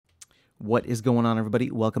What is going on,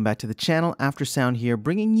 everybody? Welcome back to the channel. Aftersound here,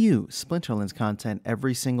 bringing you Splinterlands content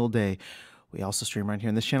every single day. We also stream right here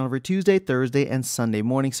on this channel every Tuesday, Thursday, and Sunday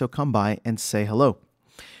morning, so come by and say hello.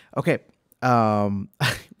 Okay, when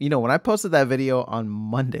I posted that video on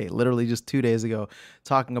Monday, literally just 2 days ago,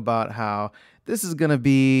 talking about how this is going to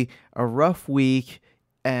be a rough week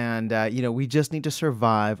and, we just need to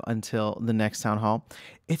survive until the next town hall.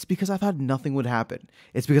 It's because I thought nothing would happen.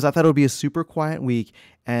 It's because I thought it would be a super quiet week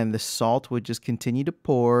and the salt would just continue to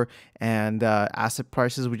pour and asset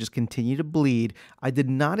prices would just continue to bleed. I did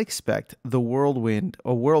not expect the whirlwind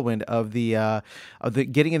of the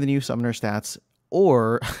getting of the new summoner stats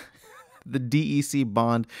or the DEC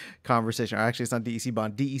bond conversation. Or actually, it's not DEC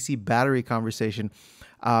bond, DEC battery conversation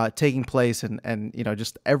taking place, and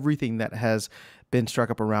just everything that has been struck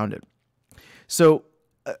up around it. So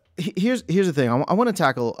here's the thing. I want to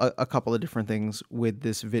tackle a couple of different things with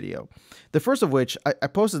this video. The first of which, I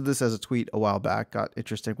posted this as a tweet a while back, got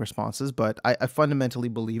interesting responses, but I fundamentally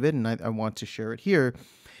believe it, and I want to share it here.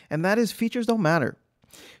 And that is, features don't matter.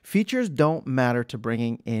 Features don't matter to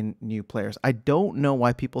bringing in new players. I don't know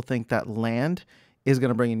why people think that land is going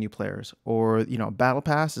to bring in new players, or battle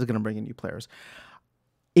pass is going to bring in new players.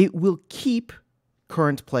 It will keep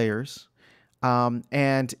current players,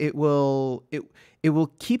 and it will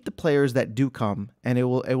keep the players that do come, and it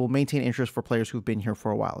will maintain interest for players who've been here for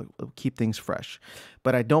a while. It will keep things fresh.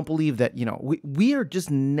 But I don't believe that, we are just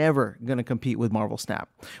never going to compete with Marvel Snap.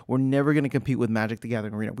 We're never going to compete with Magic the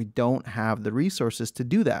Gathering Arena. We don't have the resources to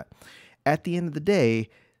do that. At the end of the day,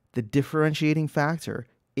 the differentiating factor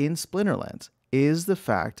in Splinterlands is the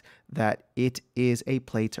fact that it is a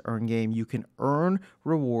play-to-earn game. You can earn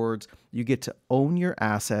rewards. You get to own your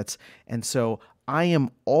assets. And so I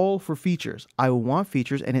am all for features. I want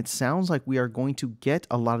features, and it sounds like we are going to get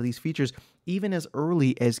a lot of these features even as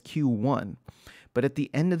early as Q1. But at the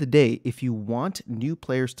end of the day, if you want new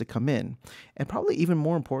players to come in, and probably even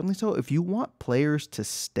more importantly so, if you want players to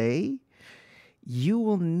stay, you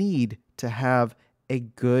will need to have a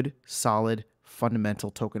good, solid fundamental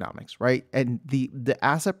tokenomics, right? And the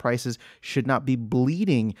asset prices should not be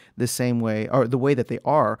bleeding the same way, or the way that they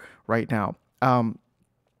are right now.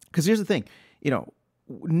 Because here's the thing,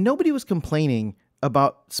 nobody was complaining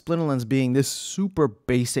about Splinterlands being this super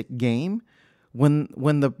basic game when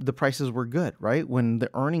the prices were good, right? When the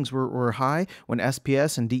earnings were high, when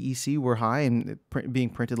SPS and DEC were high and being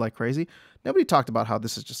printed like crazy. Nobody talked about how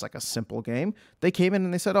this is just like a simple game. They came in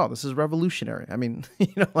and they said, "Oh, this is revolutionary." I mean,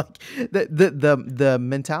 like the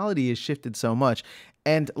mentality has shifted so much.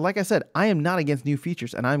 And like I said, I am not against new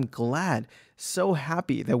features, and I'm glad, so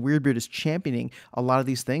happy that Weirdbeard is championing a lot of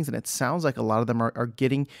these things, and it sounds like a lot of them are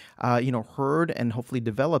getting heard and hopefully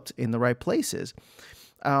developed in the right places.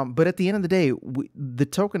 But at the end of the day, the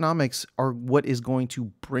tokenomics are what is going to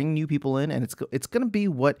bring new people in, and it's going to be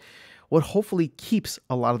what hopefully keeps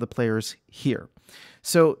a lot of the players here.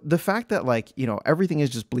 So the fact that everything is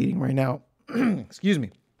just bleeding right now, excuse me,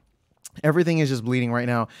 everything is just bleeding right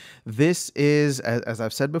now. This is, as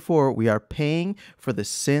I've said before, we are paying for the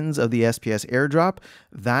sins of the SPS airdrop.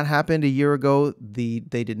 That happened a year ago. They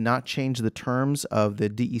did not change the terms of the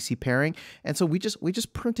DEC pairing, and so we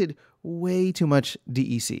just printed way too much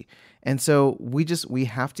DEC. And so we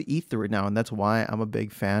have to eat through it now, and that's why I'm a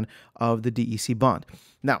big fan of the DEC bond.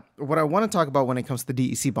 Now, what I want to talk about when it comes to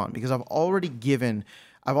the DEC bond, because I've already given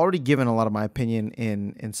a lot of my opinion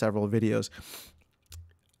in several videos.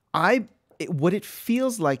 What it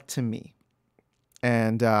feels like to me,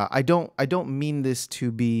 and I don't mean this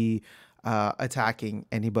to be attacking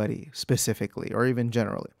anybody specifically or even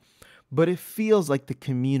generally, but it feels like the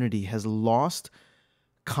community has lost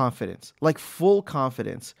confidence, like full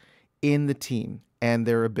confidence in the team and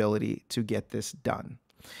their ability to get this done.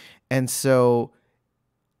 And so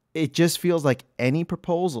it just feels like any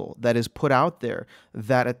proposal that is put out there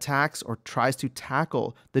that attacks or tries to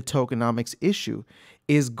tackle the tokenomics issue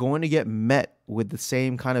is going to get met with the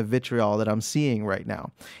same kind of vitriol that I'm seeing right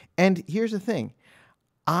now. And here's the thing.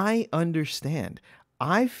 I understand.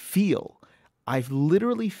 I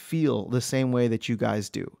literally feel the same way that you guys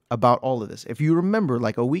do about all of this. If you remember,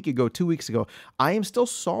 like a week ago, 2 weeks ago, I am still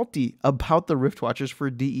salty about the Rift Watchers for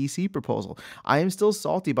DEC proposal. I am still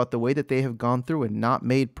salty about the way that they have gone through and not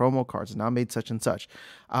made promo cards and not made such and such.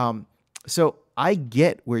 So I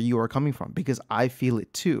get where you are coming from because I feel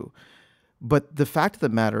it too. But the fact of the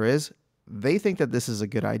matter is, they think that this is a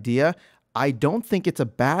good idea. I don't think it's a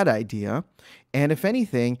bad idea. And if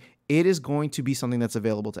anything, it is going to be something that's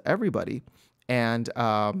available to everybody. And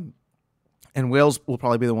whales will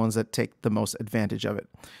probably be the ones that take the most advantage of it.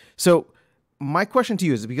 So my question to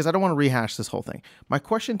you is, because I don't want to rehash this whole thing, my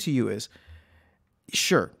question to you is,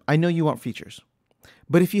 Sure, I know you want features,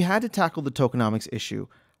 but if you had to tackle the tokenomics issue,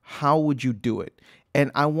 how would you do it?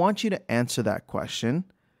 And I want you to answer that question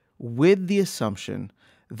with the assumption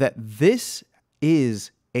that this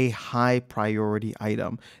is a high priority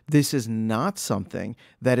item. This is not something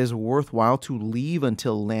that is worthwhile to leave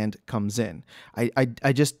until land comes in.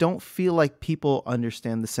 I just don't feel like people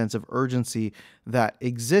understand the sense of urgency that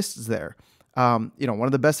exists there. One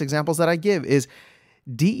of the best examples that I give is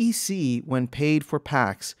DEC, when paid for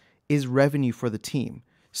packs, is revenue for the team.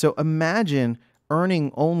 So imagine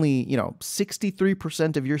earning only,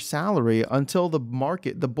 63% of your salary until the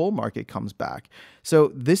bull market comes back.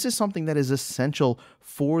 So this is something that is essential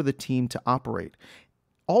for the team to operate.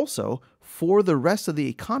 Also, for the rest of the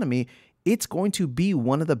economy, it's going to be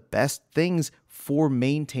one of the best things for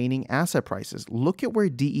maintaining asset prices. Look at where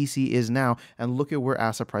DEC is now and look at where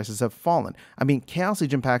asset prices have fallen. I mean, Chaos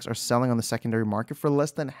Legion packs are selling on the secondary market for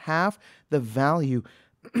less than half the value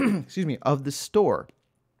of the store.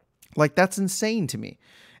 Like, that's insane to me.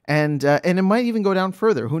 And it might even go down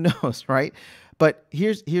further. Who knows, right? But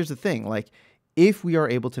here's the thing. Like, if we are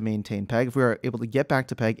able to maintain PEG, if we are able to get back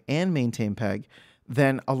to PEG and maintain PEG,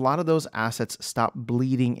 then a lot of those assets stop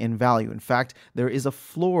bleeding in value. In fact, there is a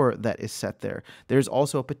floor that is set there. There's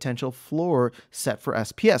also a potential floor set for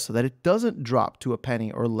SPS so that it doesn't drop to a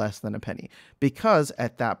penny or less than a penny, because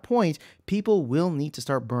at that point, people will need to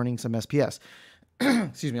start burning some SPS.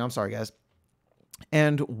 Excuse me, I'm sorry, guys.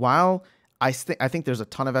 And while I think there's a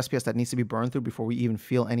ton of SPS that needs to be burned through before we even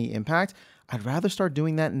feel any impact, I'd rather start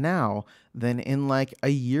doing that now than in like a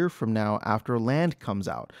year from now after land comes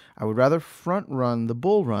out. I would rather front run the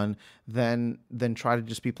bull run than try to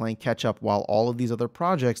just be playing catch up while all of these other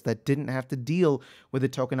projects that didn't have to deal with the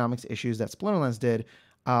tokenomics issues that Splinterlands did,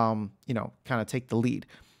 kind of take the lead.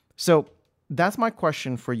 So that's my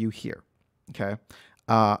question for you here. Okay.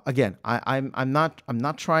 Again, I'm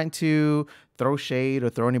not trying to throw shade or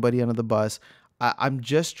throw anybody under the bus. I'm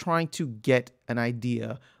just trying to get an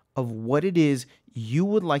idea of what it is you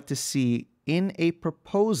would like to see in a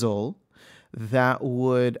proposal that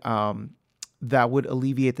would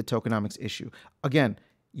alleviate the tokenomics issue. Again,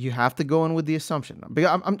 you have to go in with the assumption.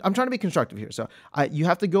 I'm trying to be constructive here. So you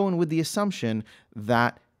have to go in with the assumption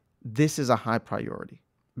that this is a high priority,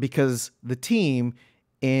 because the team,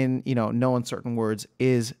 in no uncertain words,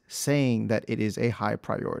 is saying that it is a high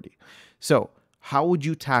priority. So how would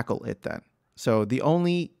you tackle it then? So the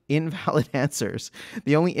only invalid answers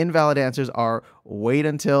are wait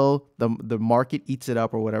until the market eats it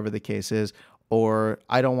up or whatever the case is, or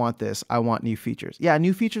I don't want this, I want new features. Yeah,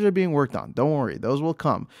 new features are being worked on. Don't worry, those will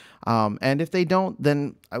come. And if they don't,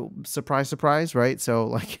 then surprise, surprise, right? So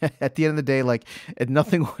like at the end of the day, like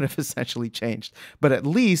nothing would have essentially changed. But at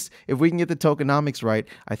least if we can get the tokenomics right,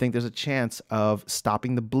 I think there's a chance of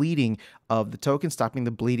stopping the bleeding of the token, stopping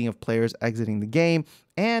the bleeding of players exiting the game,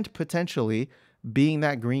 and potentially being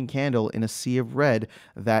that green candle in a sea of red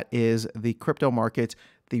that is the crypto market,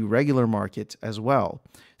 the regular market as well.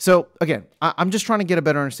 So again, I'm just trying to get a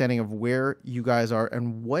better understanding of where you guys are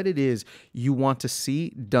and what it is you want to see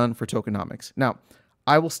done for tokenomics. Now,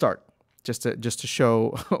 I will start just to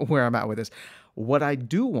show where I'm at with this. What I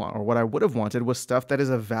do want, or what I would have wanted, was stuff that is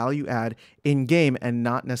a value add in game and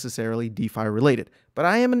not necessarily DeFi related. But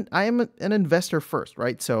I am an investor first,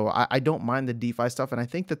 right? So I don't mind the DeFi stuff, and I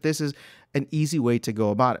think that this is an easy way to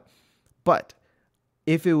go about it. But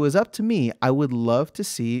if it was up to me, I would love to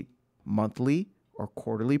see monthly or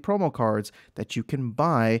quarterly promo cards that you can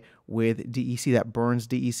buy with DEC, that burns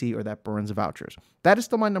DEC or that burns vouchers. That is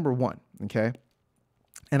still my number one, okay?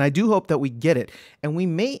 And I do hope that we get it. And we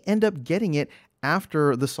may end up getting it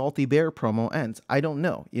after the Salty Bear promo ends. I don't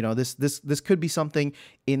know. This could be something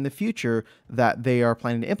in the future that they are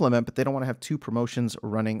planning to implement, but they don't want to have two promotions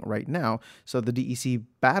running right now. So the DEC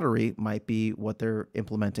battery might be what they're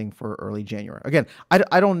implementing for early January. Again,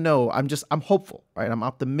 I don't know. I'm hopeful, right? I'm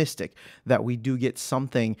optimistic that we do get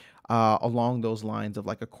something along those lines of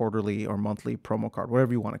like a quarterly or monthly promo card,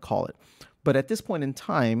 whatever you want to call it. But at this point in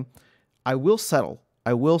time, I will settle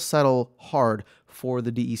hard for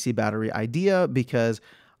the DEC battery idea, because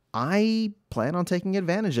I plan on taking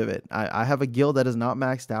advantage of it. I have a guild that is not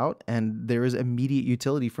maxed out, and there is immediate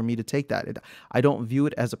utility for me to take that. I don't view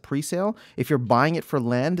it as a pre-sale. If you're buying it for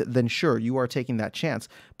land, then sure, you are taking that chance.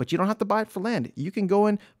 But you don't have to buy it for land. You can go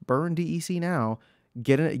and burn DEC now,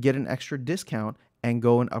 get an extra discount, and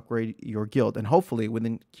go and upgrade your guild. And hopefully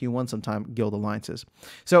within Q1 sometime, guild alliances.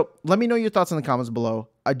 So let me know your thoughts in the comments below.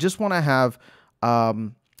 I just want to have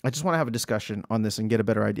a discussion on this and get a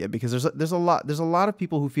better idea, because there's a lot of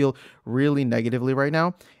people who feel really negatively right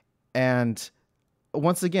now, and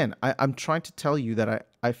once again, I'm trying to tell you that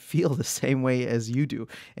I feel the same way as you do.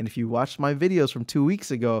 And if you watched my videos from 2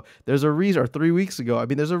 weeks ago, there's a reason, or 3 weeks ago, I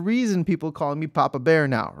mean, there's a reason people call me Papa Bear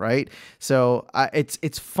now, right? So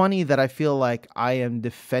it's funny that I feel like I am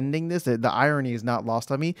defending this. The irony is not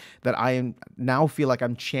lost on me that I am now feel like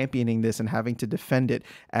I'm championing this and having to defend it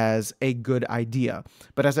as a good idea.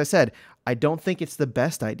 But as I said, I don't think it's the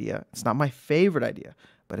best idea. It's not my favorite idea,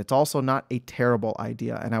 but it's also not a terrible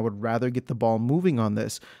idea. And I would rather get the ball moving on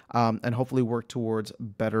this and hopefully work towards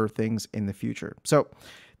better things in the future. So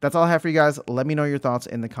that's all I have for you guys. Let me know your thoughts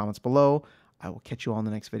in the comments below. I will catch you all in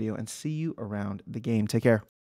the next video and see you around the game. Take care.